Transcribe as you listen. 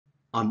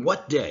On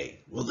what day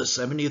will the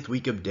 70th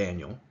week of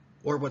Daniel,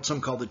 or what some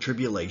call the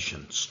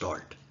Tribulation,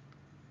 start?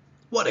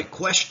 What a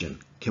question!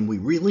 Can we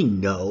really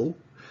know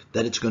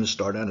that it's going to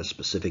start on a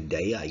specific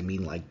day? I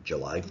mean like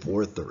July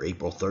 4th or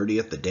April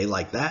 30th, a day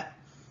like that?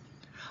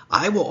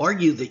 I will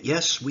argue that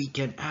yes, we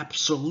can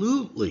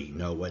absolutely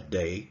know what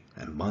day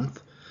and month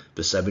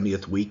the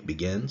 70th week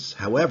begins.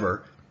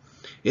 However,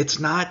 it's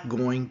not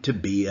going to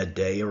be a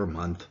day or a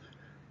month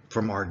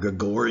from our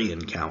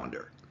Gregorian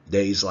calendar,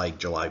 days like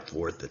July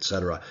 4th,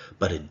 etc.,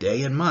 but a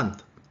day and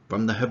month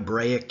from the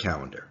Hebraic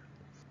calendar.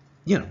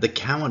 You know, the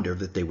calendar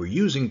that they were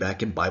using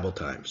back in Bible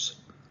times.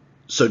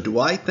 So do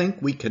I think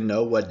we can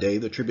know what day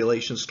the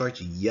tribulation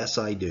starts? Yes,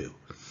 I do.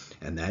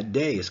 And that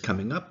day is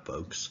coming up,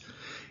 folks.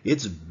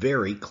 It's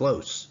very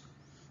close,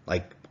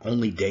 like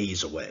only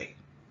days away.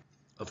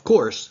 Of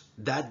course,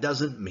 that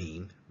doesn't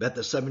mean that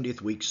the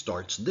 70th week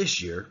starts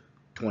this year,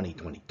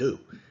 2022.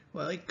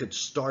 Well, it could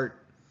start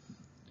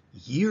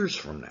years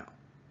from now,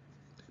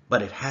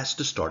 but it has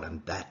to start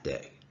on that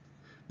day,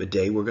 the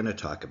day we're going to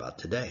talk about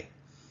today.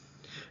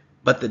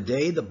 But the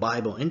day the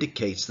Bible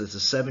indicates that the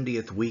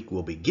 70th week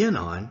will begin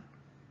on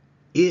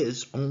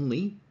is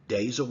only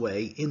days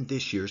away in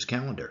this year's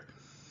calendar.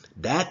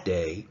 That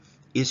day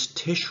is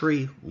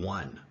Tishri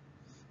 1,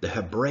 the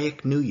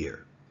Hebraic New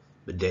Year,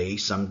 the day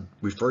some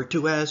refer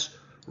to as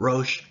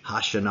Rosh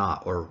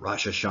Hashanah or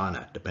Rosh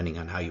Hashanah, depending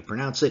on how you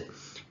pronounce it.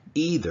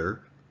 Either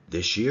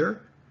this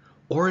year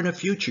or in a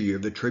future year,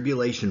 the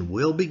tribulation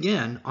will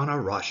begin on a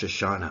Rosh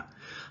Hashanah.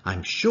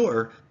 I'm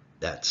sure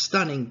that's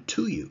stunning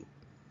to you.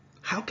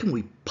 How can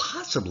we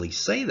possibly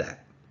say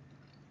that?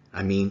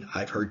 I mean,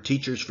 I've heard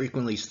teachers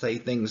frequently say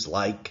things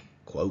like,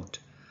 quote,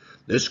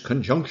 "This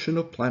conjunction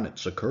of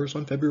planets occurs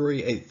on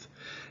February 8th,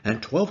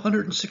 and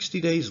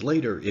 1260 days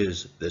later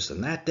is this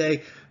and that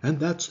day, and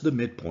that's the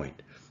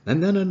midpoint.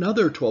 And then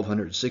another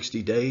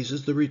 1260 days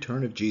is the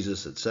return of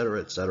Jesus,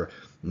 etc., etc."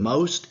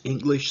 Most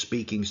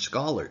English-speaking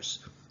scholars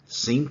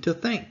seem to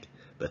think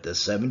that the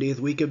 70th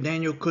week of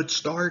Daniel could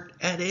start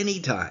at any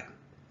time.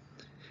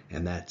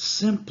 And that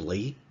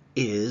simply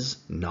is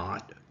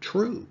not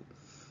true.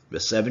 The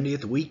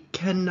 70th week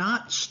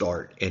cannot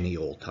start any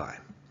old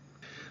time.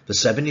 The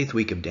 70th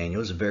week of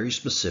Daniel is a very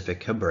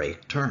specific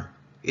Hebraic term.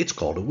 It's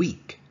called a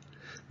week.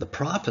 The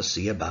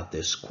prophecy about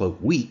this,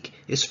 quote, week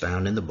is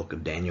found in the book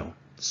of Daniel.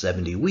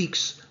 70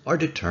 weeks are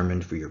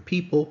determined for your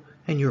people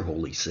and your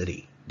holy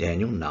city.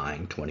 Daniel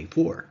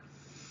 9:24.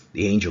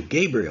 The angel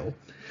Gabriel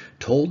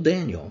told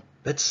Daniel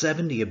that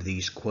 70 of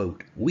these,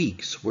 quote,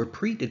 weeks were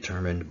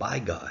predetermined by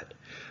God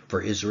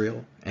for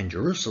Israel and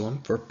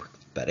Jerusalem for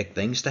prophetic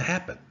things to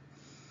happen.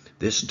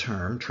 This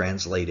term,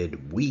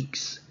 translated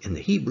weeks in the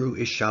Hebrew,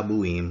 is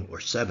shabuim, or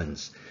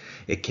sevens.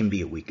 It can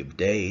be a week of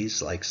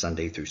days, like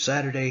Sunday through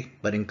Saturday,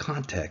 but in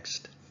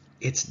context,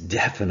 it's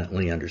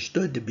definitely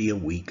understood to be a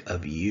week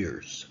of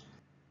years.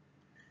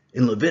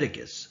 In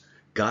Leviticus,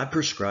 God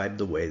prescribed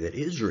the way that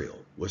Israel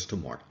was to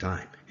mark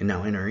time. And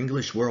now in our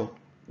English world,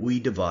 we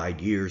divide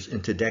years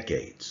into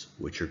decades,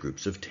 which are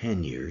groups of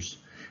 10 years,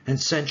 and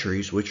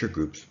centuries, which are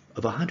groups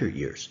of 100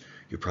 years.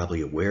 You're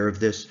probably aware of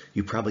this.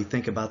 You probably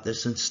think about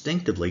this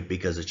instinctively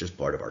because it's just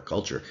part of our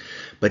culture.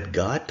 But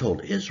God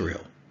told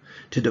Israel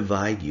to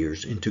divide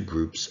years into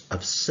groups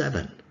of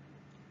 7,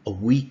 a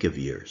week of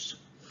years.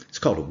 It's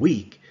called a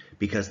week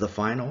because the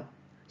final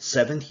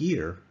 7th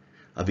year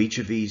of each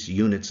of these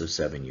units of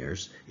 7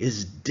 years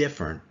is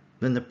different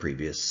than the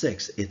previous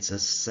 6. It's a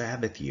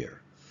Sabbath year.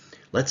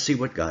 Let's see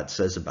what God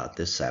says about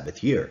this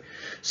Sabbath year.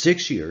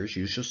 6 years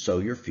you shall sow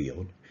your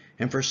field,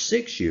 and for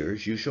 6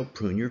 years you shall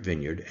prune your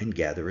vineyard and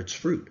gather its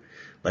fruit.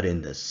 But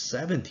in the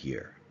 7th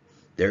year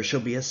there shall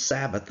be a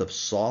Sabbath of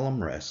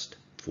solemn rest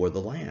for the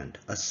land,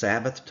 a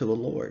Sabbath to the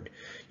Lord.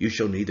 You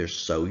shall neither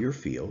sow your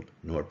field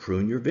nor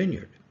prune your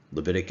vineyard.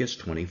 Leviticus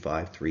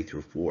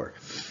 25:3-4.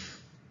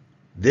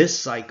 This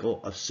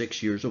cycle of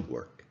 6 years of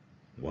work,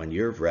 1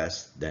 year of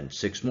rest, then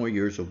 6 more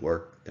years of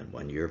work, then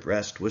 1 year of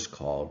rest, was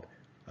called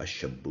a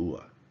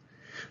Shabuah.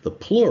 The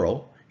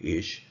plural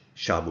is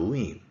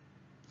Shabuim.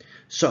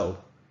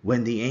 So,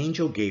 when the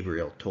angel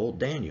Gabriel told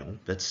Daniel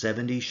that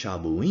 70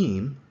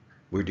 Shabuim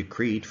were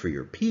decreed for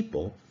your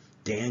people,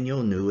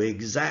 Daniel knew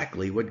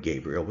exactly what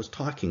Gabriel was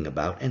talking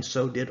about, and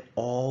so did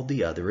all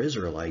the other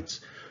Israelites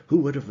who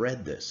would have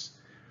read this.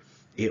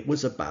 It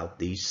was about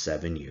these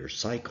 7-year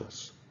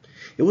cycles.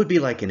 It would be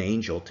like an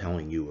angel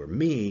telling you or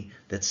me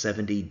that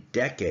 70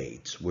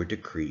 decades were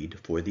decreed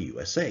for the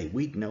USA.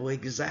 We'd know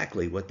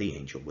exactly what the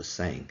angel was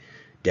saying.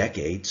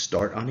 Decades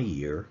start on a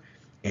year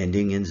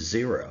ending in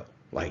 0,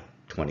 like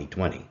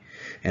 2020.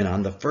 And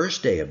on the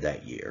first day of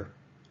that year,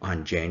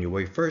 on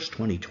January 1st,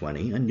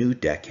 2020, a new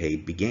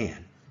decade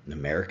began. And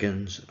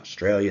Americans,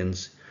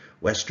 Australians,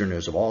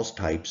 Westerners of all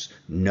types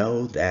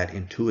know that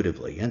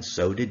intuitively, and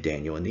so did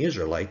Daniel and the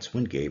Israelites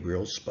when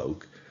Gabriel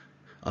spoke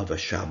of a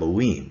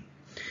Shabuim.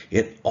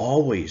 It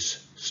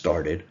always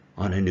started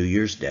on a New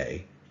Year's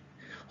Day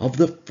of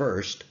the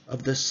first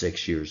of the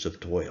 6 years of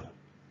toil.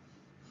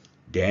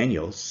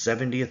 Daniel's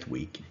 70th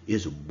week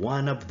is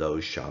one of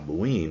those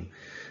Shabuim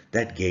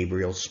that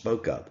Gabriel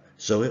spoke of.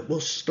 so it will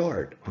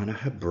start on a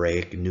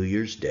Hebraic New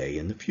Year's Day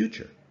in the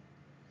future.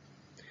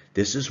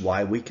 This is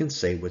why we can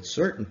say with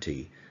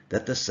certainty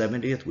that the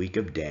 70th week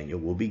of Daniel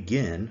will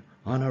begin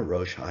on a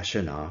Rosh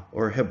Hashanah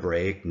or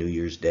Hebraic New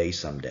Year's Day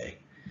someday.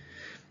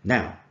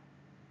 Now,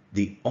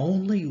 the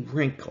only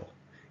wrinkle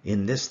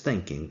in this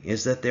thinking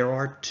is that there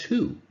are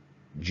 2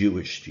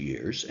 Jewish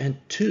years and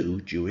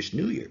 2 Jewish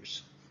New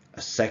Years.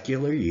 A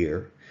secular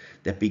year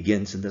that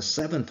begins in the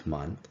 7th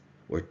month,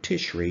 or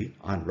Tishri,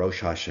 on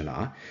Rosh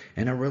Hashanah,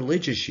 and a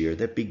religious year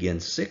that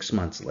begins 6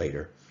 months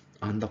later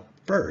on the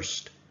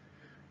 1st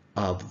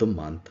of the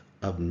month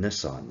of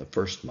Nisan, the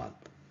 1st month.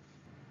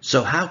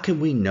 So how can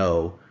we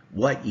know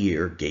what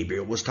year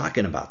Gabriel was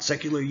talking about,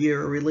 secular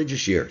year or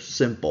religious year?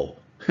 Simple.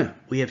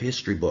 We have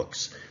history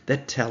books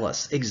that tell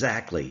us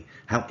exactly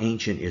how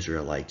ancient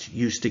Israelites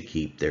used to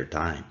keep their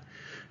time.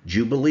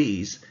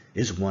 Jubilees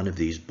is one of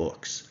these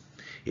books.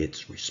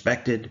 It's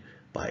respected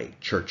by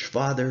church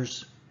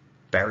fathers,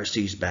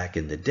 Pharisees back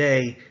in the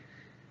day.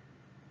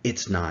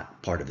 It's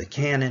not part of the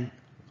canon.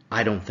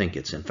 I don't think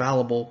it's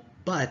infallible,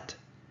 but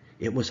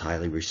it was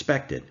highly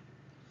respected.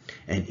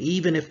 And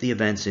even if the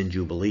events in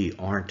Jubilee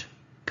aren't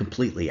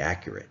completely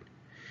accurate,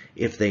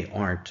 if they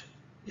aren't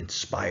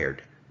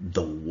inspired,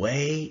 the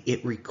way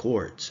it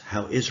records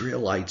how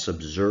Israelites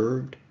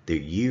observed their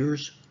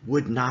years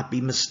would not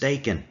be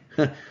mistaken,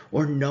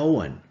 or no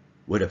one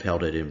would have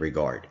held it in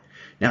regard.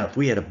 Now, if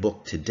we had a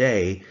book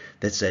today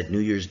that said New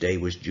Year's Day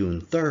was June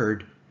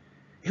 3rd,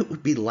 it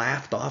would be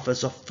laughed off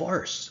as a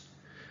farce.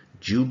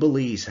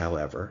 Jubilees,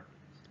 however,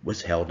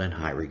 was held in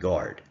high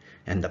regard,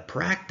 and the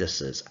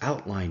practices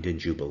outlined in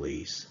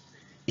Jubilees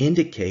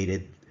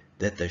indicated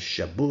that the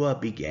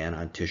Shabuah began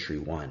on Tishri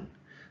 1,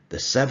 the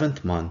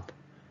 7th month,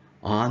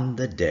 on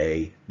the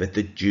day that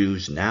the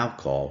Jews now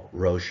call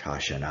Rosh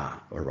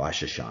Hashanah or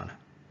Rosh Hashanah.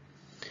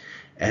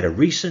 At a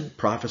recent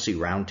Prophecy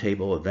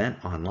Roundtable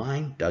event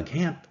online, Doug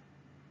Hamp,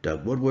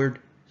 Doug Woodward,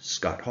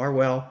 Scott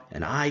Harwell,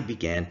 and I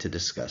began to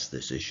discuss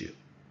this issue.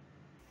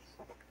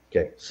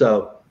 Okay,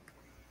 so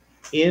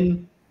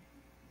in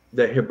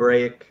the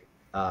Hebraic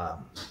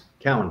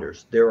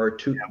calendars, there are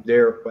two.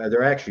 There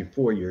are actually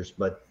 4 years,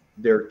 but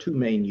there are 2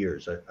 main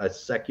years: a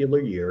secular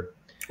year,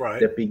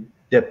 right,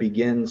 that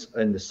begins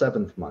in the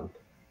 7th month.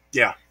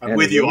 Yeah, I'm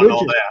with you on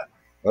all that.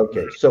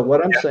 Okay, so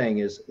what I'm saying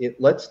is,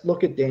 let's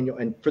look at Daniel,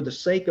 and for the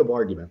sake of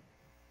argument,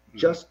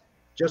 just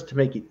to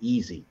make it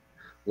easy,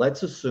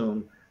 let's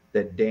assume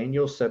that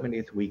Daniel's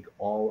 70th week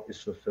all is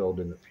fulfilled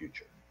in the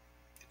future.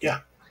 Yeah.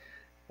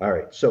 All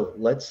right. So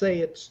let's say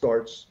it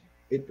starts.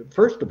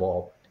 First of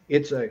all,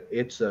 it's a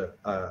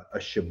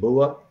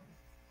Shabuah.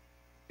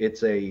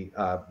 It's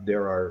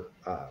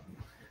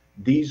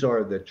these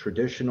are the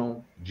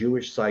traditional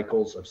Jewish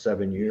cycles of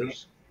 7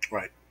 years.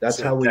 Right. That's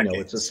how we know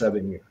it's a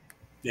 7 year.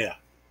 Yeah.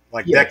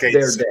 Like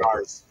decades.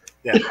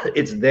 Yeah.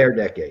 It's their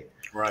decade.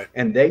 Right.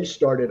 And they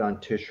started on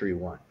Tishri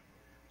 1.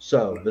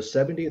 So the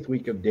 70th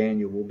week of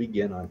Daniel will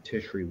begin on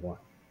Tishri 1.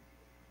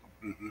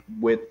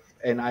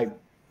 And I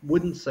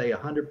wouldn't say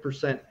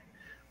 100%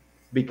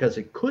 because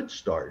it could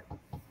start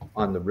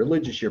on the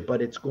religious year,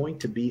 but it's going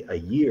to be a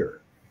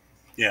year.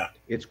 Yeah.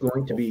 It's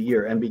going to be a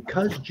year. And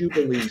because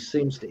Jubilee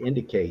seems to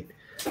indicate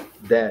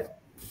that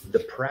the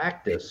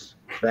practice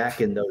back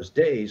in those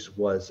days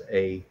was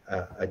a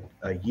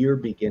year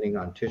beginning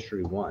on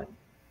Tishri 1,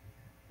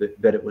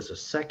 that it was a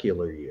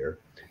secular year,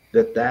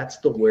 that's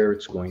where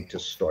it's going to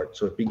start.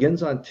 So it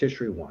begins on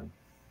Tishri 1.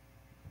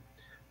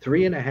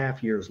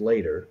 3.5 years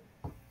later,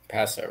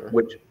 Passover,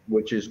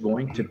 which is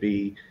going to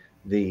be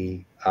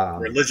the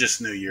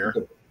religious New Year,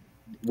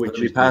 which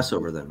is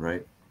Passover then,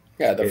 right?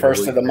 Yeah, the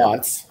first of the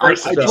months. I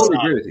totally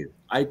agree with you.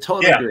 I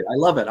totally agree. I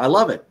love it. I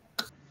love it.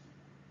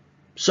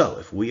 So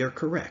if we are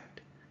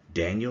correct,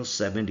 Daniel's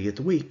 70th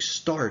week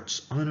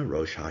starts on a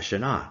Rosh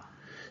Hashanah.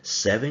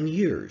 7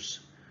 years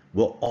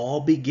will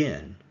all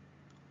begin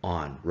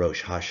on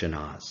Rosh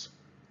Hashanahs.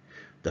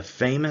 The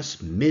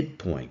famous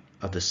midpoint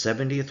of the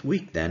 70th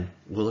week then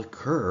will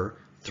occur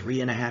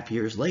 3.5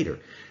 years later.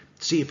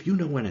 See, if you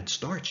know when it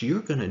starts,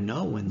 you're going to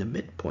know when the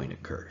midpoint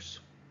occurs.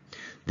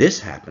 This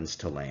happens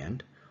to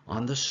land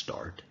on the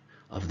start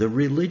of the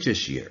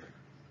religious year.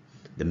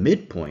 The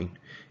midpoint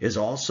is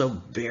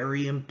also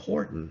very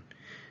important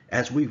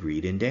as we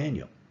read in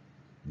Daniel.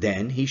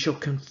 Then he shall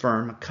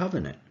confirm a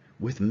covenant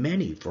with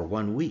many for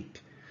 1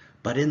 week,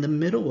 but in the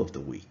middle of the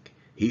week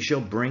he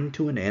shall bring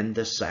to an end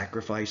the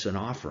sacrifice and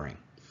offering,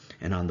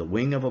 and on the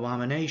wing of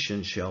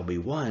abomination shall be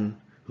one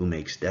who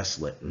makes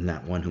desolate, and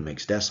that one who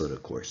makes desolate,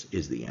 of course,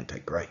 is the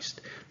Antichrist.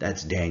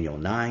 That's Daniel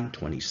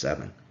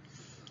 9:27.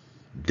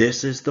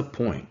 This is the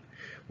point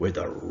where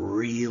the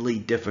really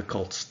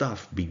difficult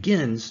stuff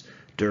begins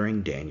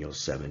during Daniel's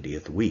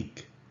 70th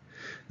week.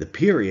 The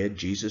period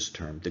Jesus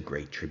termed the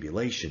Great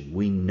Tribulation.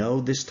 We know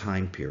this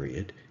time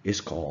period is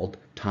called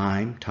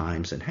time,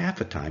 times, and half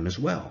a time as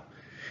well.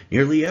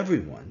 Nearly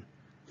everyone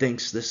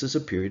thinks this is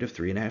a period of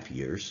 3.5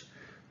 years,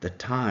 the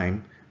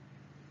time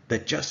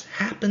that just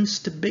happens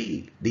to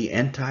be the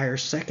entire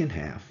second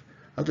half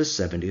of the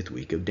 70th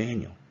week of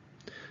Daniel.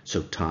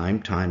 So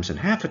time, times, and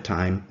half a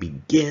time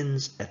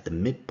begins at the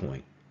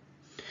midpoint.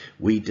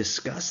 We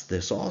discussed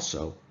this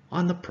also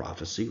on the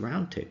Prophecy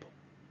Roundtable.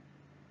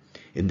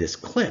 In this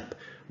clip,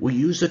 we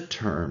use a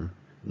term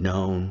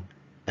known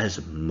as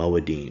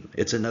Moedim.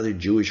 It's another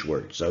Jewish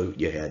word. So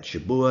you had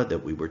Shabuah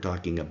that we were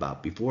talking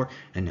about before,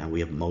 and now we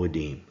have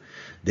Moedim.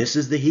 This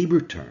is the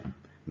Hebrew term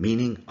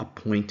meaning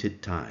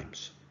appointed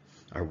times.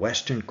 Our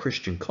Western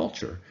Christian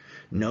culture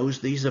knows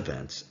these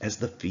events as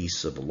the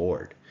feasts of the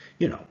Lord.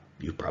 You know,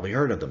 you've probably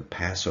heard of them: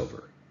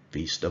 Passover,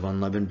 Feast of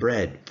Unleavened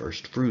Bread,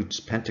 First Fruits,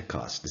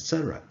 Pentecost,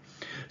 etc.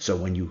 So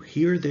when you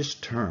hear this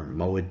term,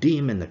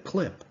 Moedim, in the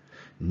clip,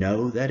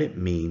 know that it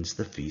means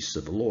the feasts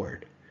of the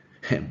Lord.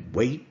 And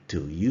wait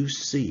till you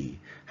see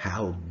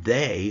how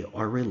they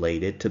are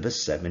related to the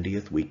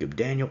 70th week of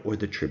Daniel, or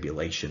the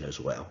tribulation as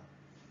well.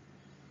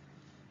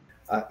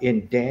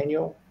 In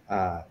Daniel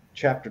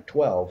chapter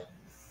 12,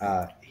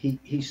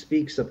 he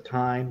speaks of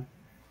time,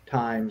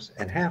 times,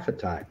 and half a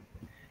time.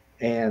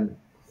 And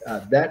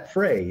that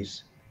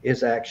phrase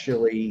is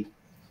actually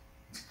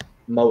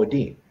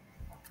Moedim.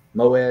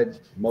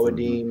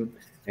 Moedim,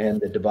 and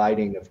the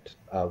dividing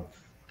of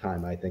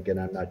time, I think, and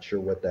I'm not sure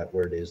what that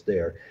word is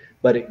there.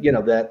 But,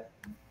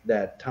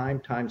 that time,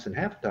 times, and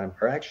half a time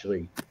are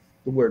actually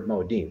the word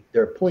Moedim.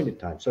 They're appointed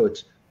time. So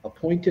it's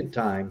appointed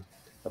time,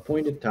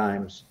 appointed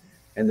times,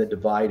 and the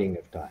dividing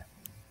of time,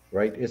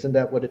 right? Isn't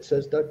that what it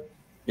says, Doug?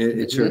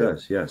 It sure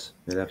does. Yes,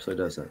 it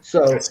absolutely does that.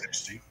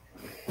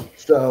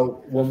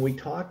 So when we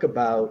talk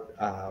about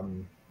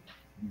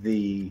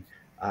this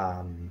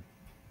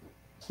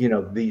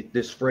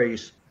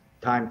phrase,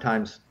 time,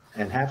 times,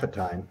 and half a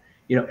time,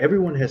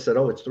 everyone has said,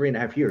 oh, it's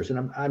 3.5 years.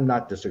 And I'm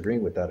not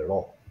disagreeing with that at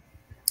all.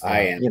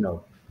 I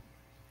am.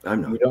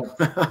 I'm not. You don't?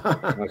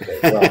 Okay,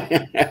 well,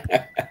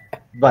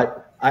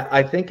 but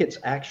I think it's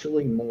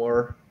actually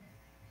more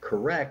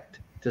correct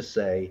to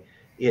say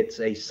it's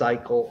a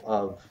cycle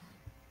of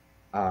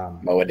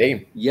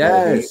Moedim.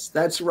 Yes,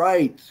 that's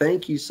right.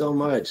 Thank you so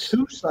much.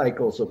 2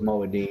 cycles of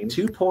Moedim.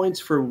 2 points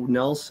for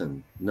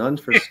Nelson, none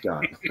for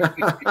Scott.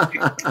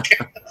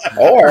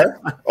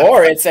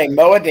 or it's a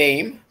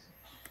Moedim,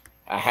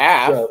 a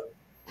half.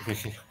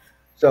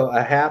 So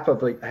a half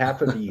of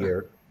a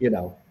year,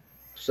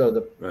 So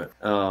the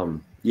right.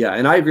 Yeah,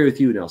 and I agree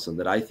with you, Nelson,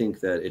 that I think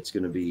that it's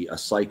going to be a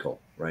cycle,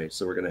 right?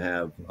 So we're going to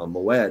have a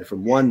moed,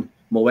 from one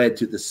moed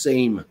to the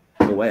same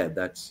moed.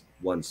 That's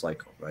one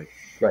cycle, right?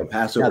 Right.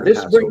 Passover. Now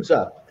this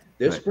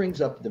Passover.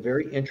 brings up the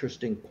very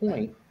interesting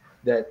point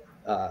that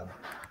our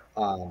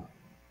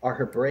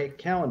Hebraic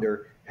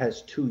calendar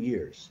has 2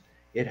 years.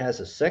 It has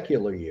a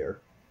secular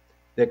year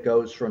that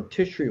goes from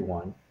Tishri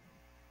 1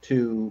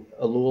 to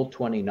Elul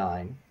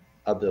 29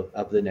 of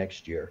the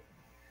next year.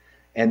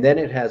 And then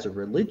it has a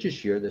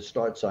religious year that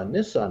starts on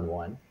Nisan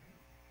 1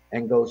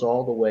 and goes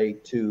all the way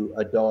to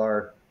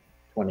Adar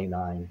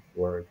 29,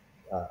 or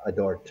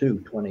Adar 2,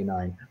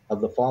 29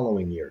 of the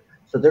following year.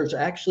 So there's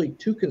actually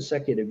 2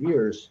 consecutive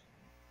years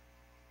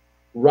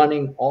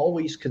running,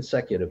 always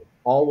consecutive,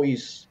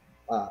 always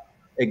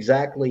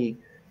exactly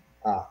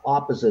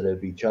opposite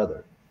of each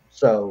other.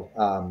 So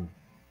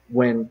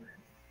when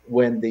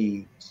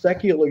the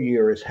secular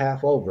year is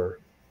half over,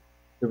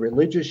 the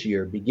religious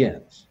year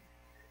begins.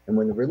 And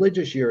when the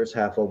religious year is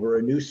half over,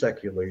 a new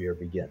secular year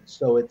begins.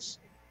 So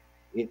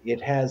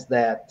it has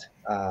that,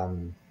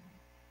 and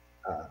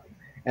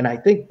I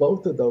think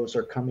both of those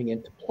are coming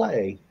into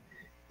play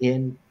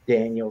in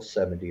Daniel's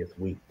 70th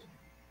week.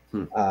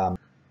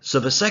 So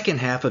the second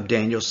half of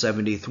Daniel's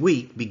 70th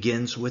week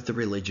begins with the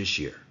religious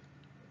year.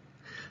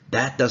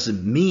 That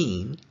doesn't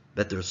mean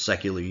that the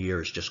secular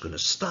year is just going to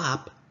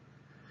stop.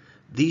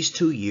 These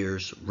 2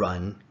 years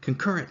run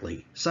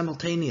concurrently,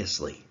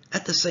 simultaneously,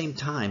 at the same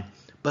time,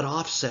 but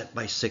offset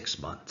by 6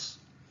 months.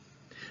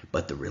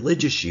 But the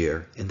religious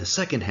year in the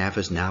second half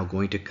is now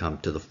going to come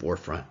to the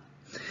forefront.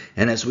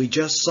 And as we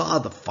just saw,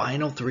 the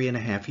final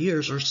 3.5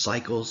 years are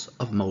cycles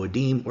of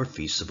Moedim, or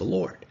Feasts of the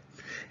Lord.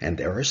 And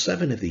there are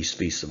 7 of these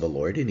Feasts of the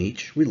Lord in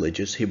each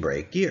religious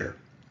Hebraic year.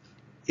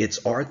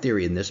 It's our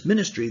theory in this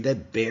ministry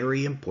that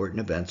very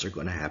important events are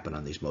going to happen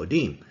on these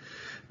Moedim,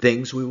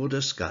 things we will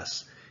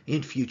discuss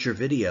in future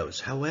videos.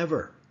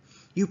 However,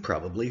 you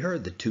probably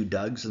heard the 2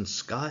 Dougs and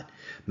Scott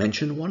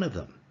mention one of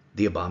them,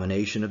 the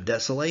Abomination of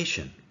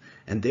Desolation,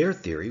 and their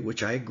theory,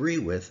 which I agree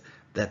with,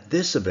 that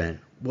this event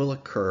will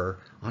occur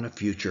on a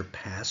future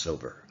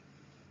Passover,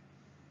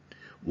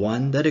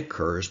 one that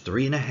occurs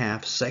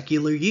 3.5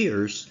 secular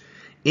years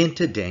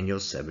into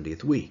Daniel's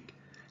 70th week,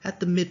 at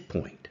the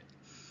midpoint,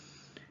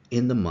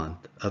 in the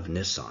month of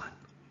Nisan.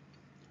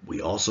 We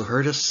also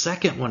heard a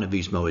second one of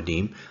these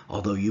Moedim,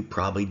 although you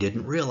probably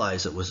didn't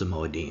realize it was a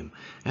Moedim,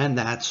 and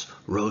that's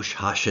Rosh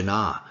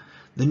Hashanah,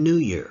 the New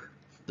Year,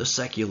 the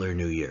secular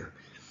New Year.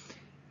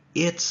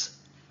 Its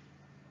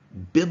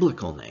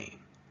biblical name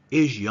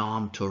is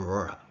Yom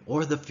Teruah,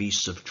 or the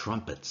Feast of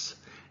Trumpets,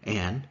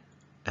 and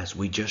as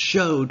we just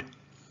showed,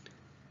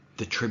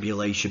 the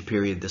tribulation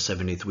period, the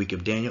 70th week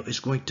of Daniel, is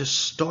going to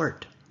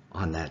start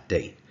on that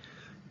date.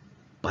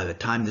 By the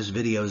time this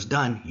video is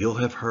done, you'll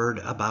have heard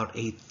about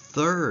a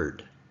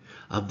third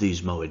of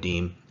these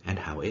Moedim and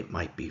how it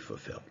might be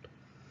fulfilled.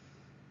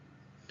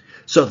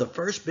 So the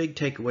first big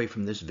takeaway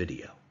from this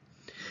video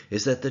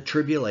is that the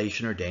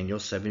tribulation, or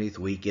Daniel's 70th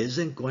week,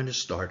 isn't going to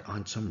start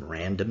on some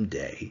random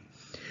day,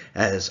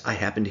 as I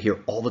happen to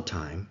hear all the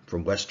time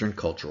from Western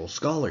cultural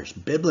scholars.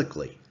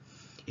 Biblically,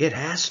 it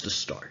has to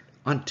start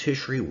on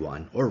Tishri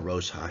 1 or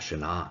Rosh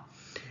Hashanah,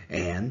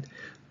 and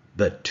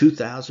the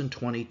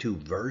 2022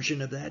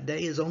 version of that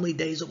day is only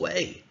days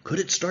away. Could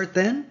it start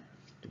then?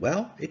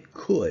 Well, it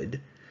could.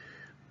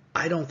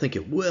 I don't think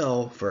it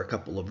will, for a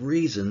couple of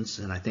reasons,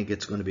 and I think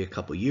it's going to be a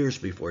couple years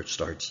before it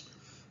starts,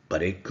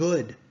 but it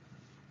could.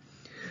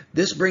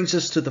 This brings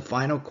us to the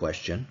final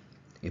question,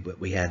 what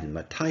we had in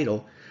the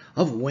title,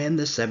 of when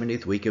the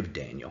 70th week of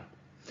Daniel,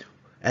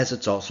 as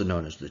it's also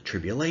known as the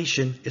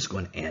tribulation, is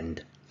going to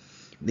end.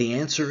 The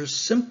answer is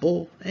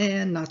simple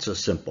and not so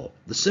simple.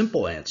 The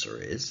simple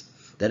answer is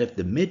that if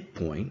the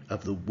midpoint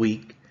of the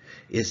week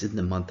is in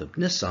the month of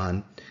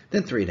Nisan,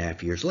 then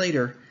 3.5 years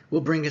later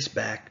will bring us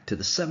back to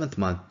the 7th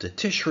month, to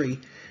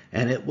Tishri,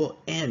 and it will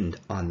end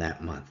on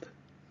that month.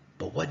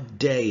 But what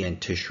day in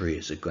Tishri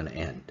is it going to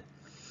end?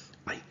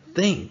 I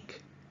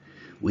think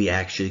we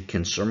actually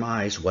can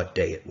surmise what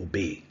day it will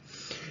be.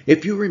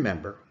 If you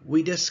remember,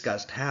 we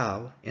discussed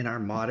how in our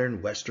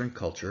modern Western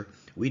culture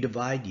we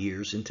divide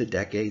years into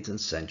decades and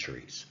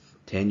centuries.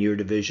 10-year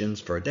divisions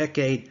for a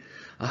decade,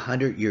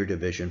 100-year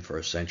division for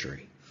a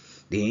century.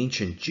 The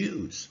ancient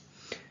Jews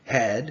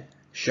had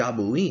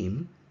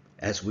Shabuim,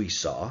 as we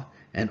saw,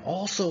 and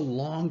also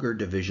longer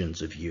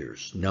divisions of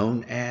years,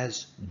 known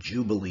as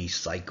Jubilee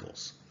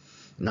cycles.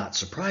 Not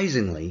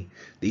surprisingly,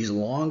 these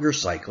longer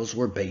cycles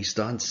were based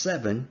on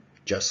 7,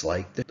 just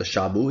like the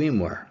Shabuim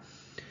were.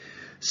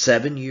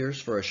 7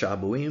 years for a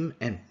Shabuim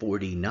and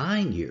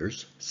 49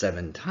 years,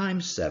 7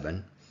 times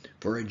 7,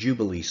 for a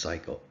Jubilee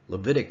cycle,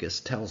 Leviticus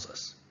tells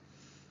us.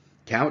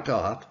 Count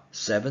off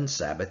 7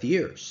 Sabbath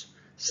years,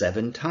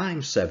 7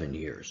 times 7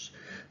 years,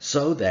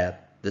 so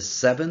that the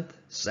 7th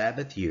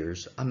Sabbath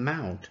years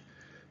amount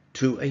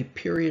to a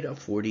period of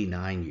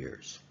 49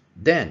 years.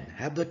 Then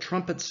have the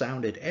trumpet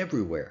sounded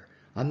everywhere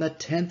on the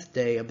 10th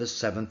day of the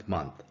 7th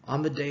month,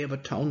 on the Day of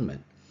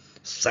Atonement.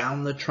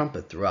 Sound the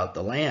trumpet throughout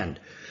the land,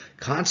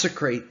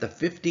 consecrate the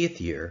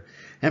 50th year,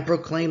 and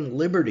proclaim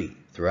liberty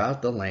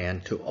throughout the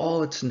land to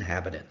all its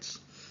inhabitants.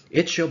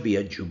 It shall be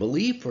a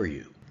jubilee for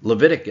you.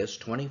 Leviticus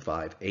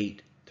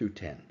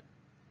 25:8-10.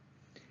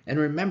 And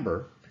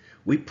remember,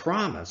 we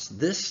promise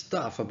this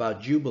stuff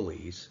about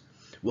jubilees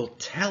will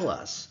tell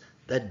us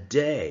the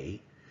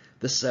day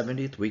the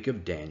 70th week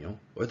of Daniel,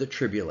 or the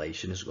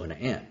tribulation, is going to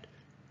end.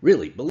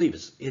 Really, believe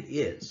us, it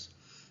is.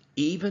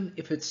 Even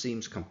if it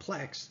seems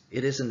complex,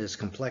 it isn't as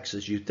complex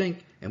as you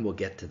think, and we'll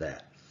get to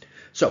that.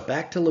 So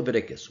back to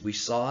Leviticus, we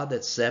saw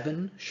that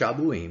 7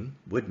 Shabuim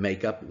would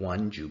make up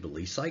 1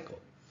 Jubilee cycle.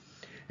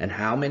 And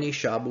how many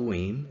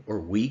Shabuim, or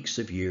weeks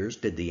of years,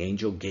 did the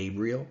angel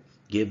Gabriel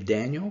give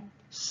Daniel?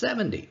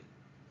 70.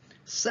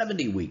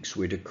 70 weeks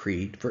were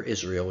decreed for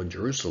Israel and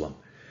Jerusalem.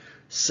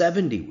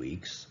 70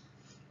 weeks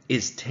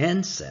is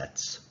 10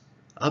 sets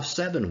of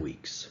 7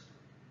 weeks.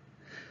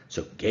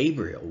 So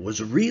Gabriel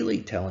was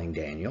really telling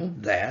Daniel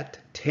that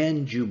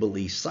 10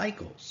 Jubilee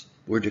cycles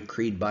were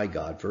decreed by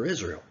God for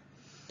Israel.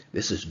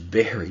 This is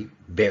very,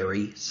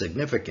 very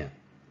significant.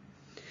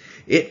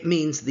 It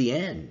means the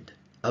end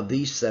of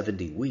these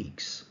 70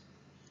 weeks,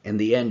 and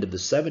the end of the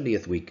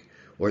 70th week,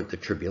 or the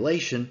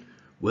tribulation,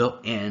 will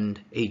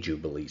end a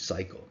Jubilee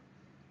cycle.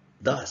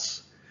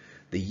 Thus,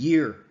 the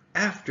year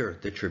after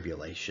the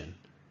tribulation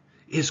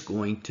is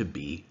going to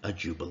be a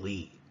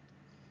Jubilee.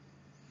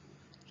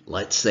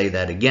 Let's say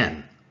that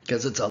again,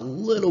 because it's a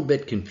little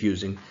bit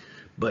confusing,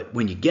 but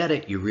when you get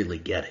it, you really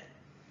get it.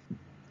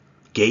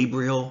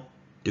 Gabriel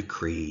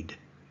decreed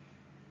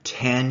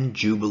 10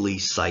 Jubilee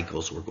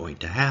cycles were going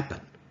to happen,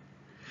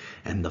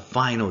 and the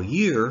final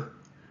year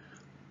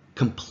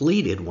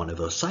completed one of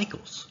those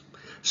cycles.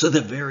 So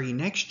the very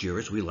next year,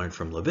 as we learned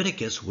from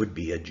Leviticus, would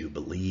be a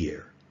Jubilee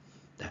year.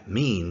 That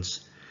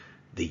means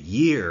the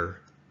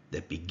year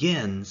that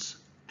begins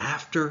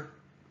after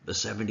the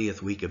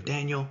 70th week of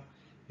Daniel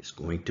is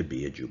going to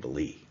be a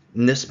Jubilee.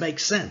 And this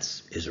makes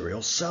sense.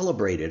 Israel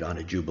celebrated on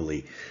a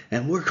Jubilee,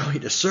 and we're going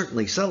to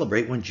certainly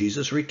celebrate when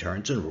Jesus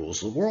returns and rules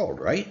the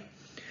world, right?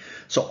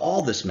 So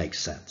all this makes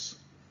sense.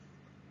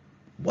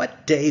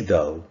 What day,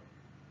 though,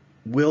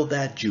 will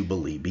that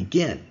Jubilee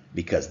begin?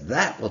 Because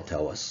that will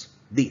tell us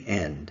the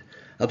end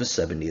of the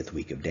 70th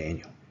week of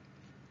Daniel.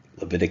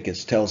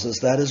 Leviticus tells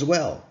us that as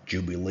well.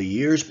 Jubilee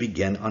years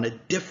begin on a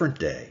different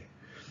day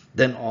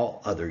than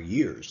all other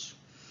years.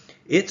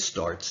 It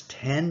starts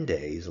 10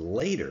 days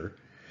later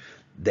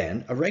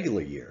than a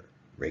regular year.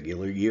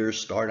 Regular years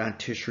start on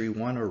Tishri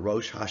 1 or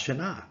Rosh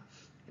Hashanah.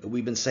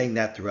 We've been saying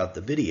that throughout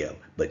the video,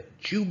 but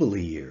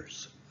Jubilee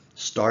years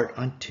start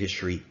on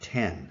Tishri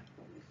 10,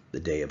 the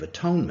Day of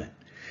Atonement.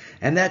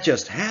 And that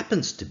just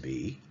happens to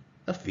be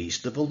a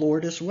feast of the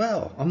Lord as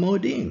well, a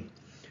Moedim.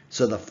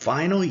 So the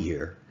final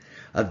year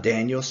of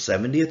Daniel's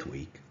 70th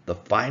week, the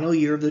final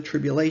year of the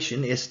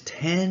tribulation, is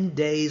 10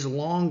 days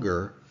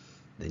longer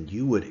than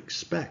you would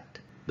expect.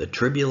 The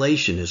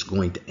tribulation is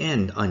going to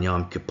end on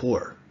Yom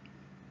Kippur,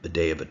 the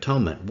Day of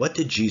Atonement. What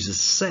did Jesus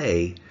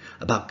say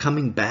about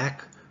coming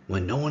back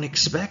when no one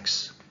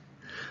expects?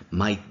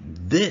 Might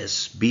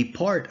this be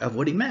part of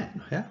what he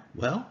meant? Yeah,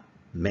 well,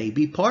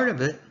 maybe part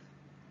of it.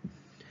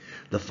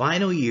 The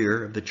final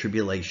year of the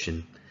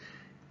tribulation,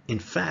 in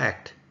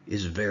fact,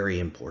 is very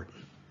important.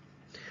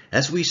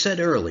 As we said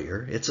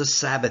earlier, it's a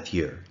Sabbath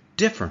year,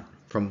 different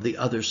from the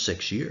other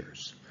 6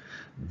 years.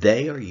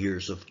 They are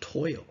years of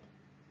toil,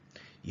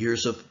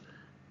 years of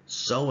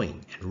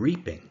sowing and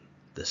reaping.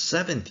 The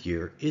 7th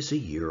year is a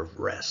year of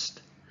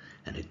rest.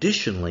 And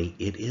additionally,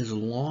 it is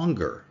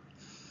longer.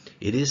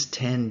 It is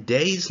 10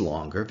 days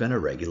longer than a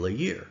regular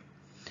year.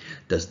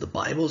 Does the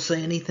Bible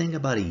say anything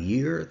about a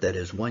year that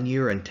is 1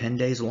 year and 10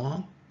 days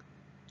long?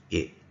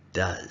 It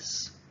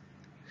does.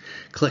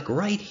 Click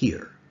right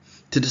here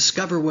to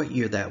discover what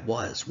year that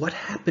was, what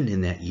happened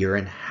in that year,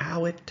 and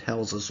how it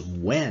tells us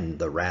when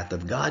the wrath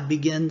of God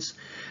begins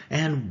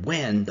and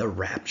when the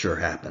rapture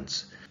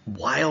happens.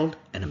 Wild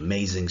and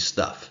amazing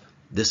stuff.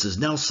 This is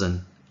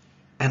Nelson,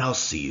 and I'll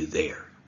see you there.